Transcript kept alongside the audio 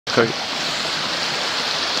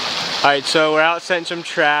Alright, so we're out setting some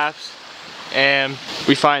traps and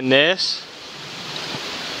we find this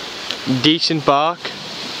decent buck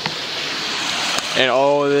and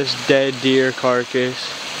all of this dead deer carcass.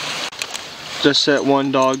 Just set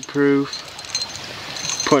one dog proof,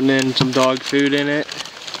 putting in some dog food in it,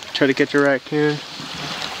 try to catch a raccoon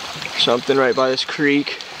or something right by this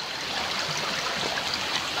creek.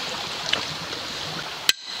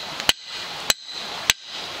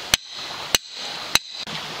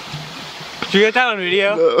 Did you get that on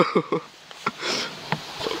video? No.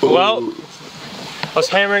 Well, I was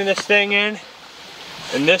hammering this thing in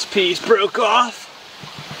and this piece broke off.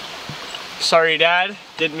 Sorry, Dad,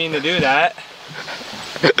 didn't mean to do that.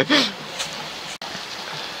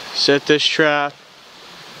 Set this trap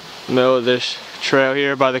in the middle of this trail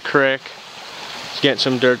here by the creek. Just getting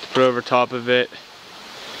some dirt to put over top of it.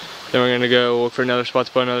 Then we're gonna go look for another spot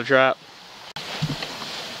to put another trap.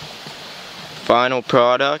 Final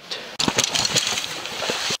product.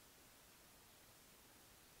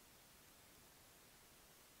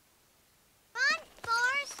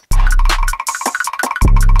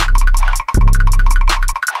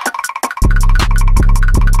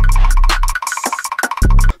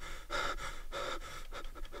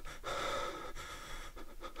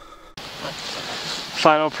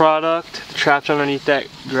 Final product, the trap's underneath that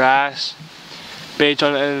grass, bait's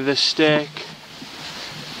on the end of this stick,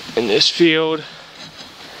 in this field.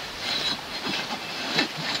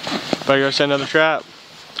 But I gotta set another trap.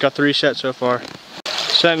 Got 3 sets so far.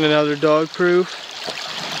 Setting another dog proof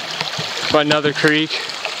by another creek.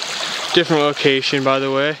 Different location, by the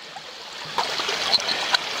way.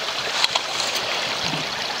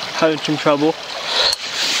 Having some trouble.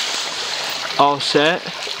 All set,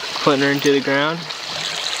 putting her into the ground.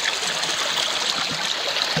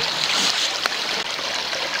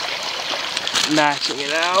 Maxing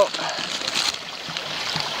it out.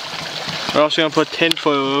 We're also gonna put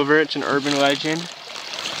tinfoil over it. It's an urban legend.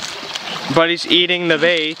 Buddy's eating the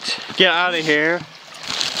bait. Get out of here.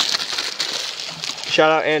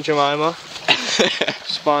 Shout out Aunt Jemima.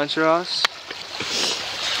 Sponsor us.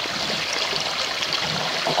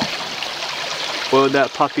 Load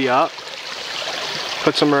that puppy up.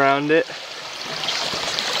 Put some around it.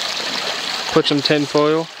 Put some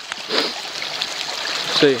tinfoil.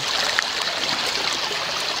 See.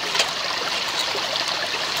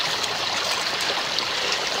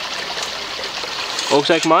 Looks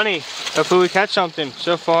like money. Hopefully we catch something.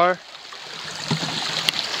 So far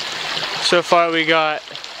we got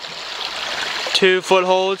 2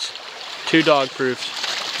 footholds, 2 dog proofs.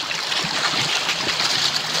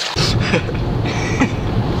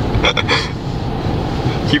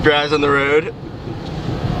 Keep your eyes on the road.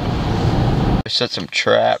 I set some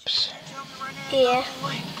traps. Yeah.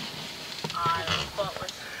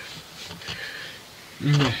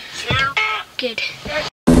 Good.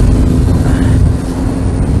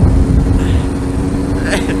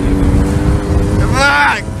 Come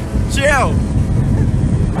on! Chill!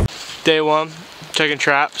 Day 1, checking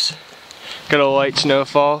traps. Got a light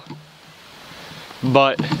snowfall,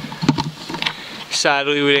 but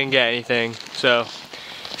sadly we didn't get anything. So,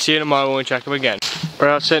 see you tomorrow when we check them again. We're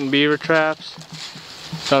out setting beaver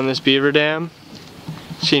traps on this beaver dam.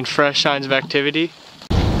 Seeing fresh signs of activity.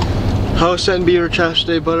 How was setting beaver traps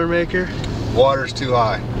today, Buttermaker? Water's too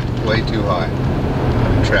high, way too high.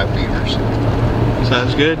 Trap beavers.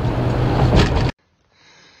 Sounds good.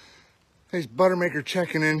 Hey, Buttermaker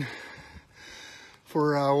checking in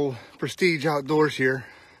for old Prestige Outdoors here.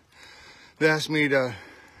 They asked me to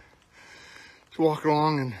walk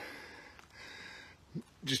along and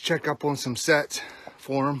just check up on some sets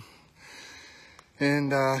for them.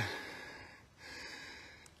 And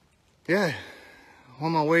yeah,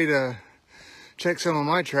 on my way to check some of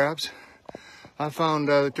my traps, I found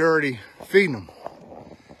that they're already feeding them.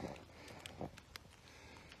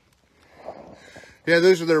 Yeah,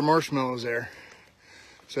 those are their marshmallows there.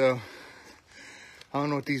 So I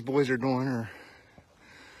don't know what these boys are doing or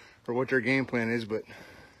what their game plan is, but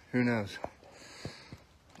who knows.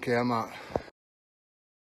 Okay, I'm out.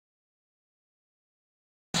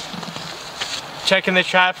 Checking the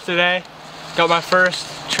traps today. Got my first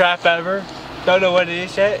trap ever. Don't know what it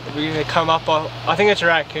is yet. We're gonna come up on, I think it's a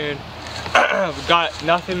raccoon. We got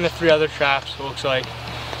nothing in the 3 other traps, it looks like.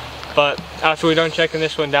 But after we're done checking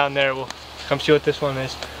this one down there, we'll come see what this one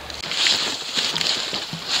is.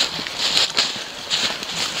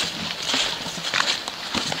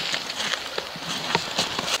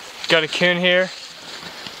 Got a coon here.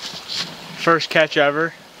 First catch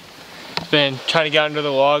ever. Been trying to get under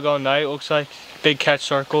the log all night, looks like. Big catch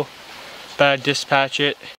circle. But I dispatch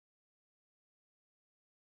it.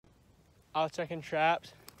 out checking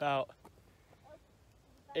traps. About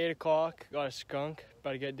 8 o'clock. Got a skunk.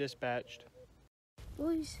 About to get dispatched.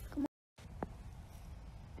 Boys, come on.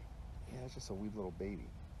 Yeah, it's just a wee little baby.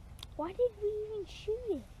 Why did we even shoot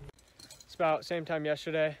it? It's about same time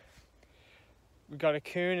yesterday. We got a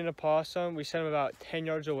coon and a possum. We sent them about 10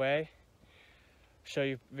 yards away. Show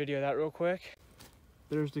you video of that real quick.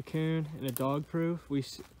 There's the coon and a dog proof. We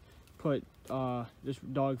put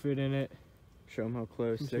just dog food in it. Show them how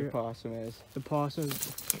close their possum is. The possum,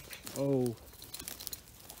 oh. All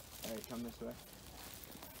right, come this way.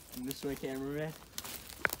 Come this way, cameraman.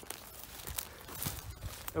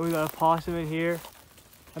 And we got a possum in here.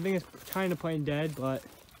 I think it's kind of plain dead, but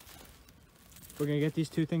we're gonna get these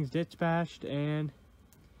two things dispatched and,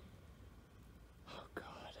 oh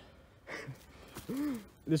God.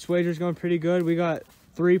 This wager's going pretty good. We got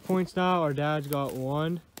 3 points now. Our dad's got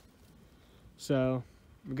 1. So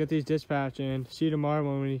we'll get these dispatched and see you tomorrow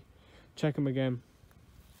when we check them again.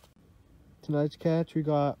 Tonight's catch, we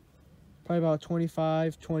got probably about 20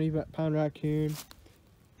 pound raccoon,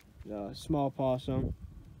 small possum.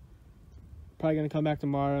 Probably gonna come back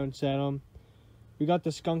tomorrow and set them. We got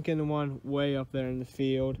the skunk in the one way up there in the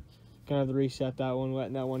field. Gonna have to reset that one,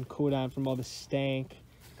 letting that one cool down from all the stank.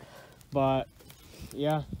 But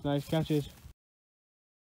yeah, nice catches.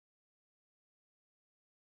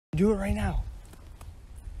 Do it right now.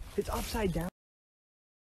 It's upside down.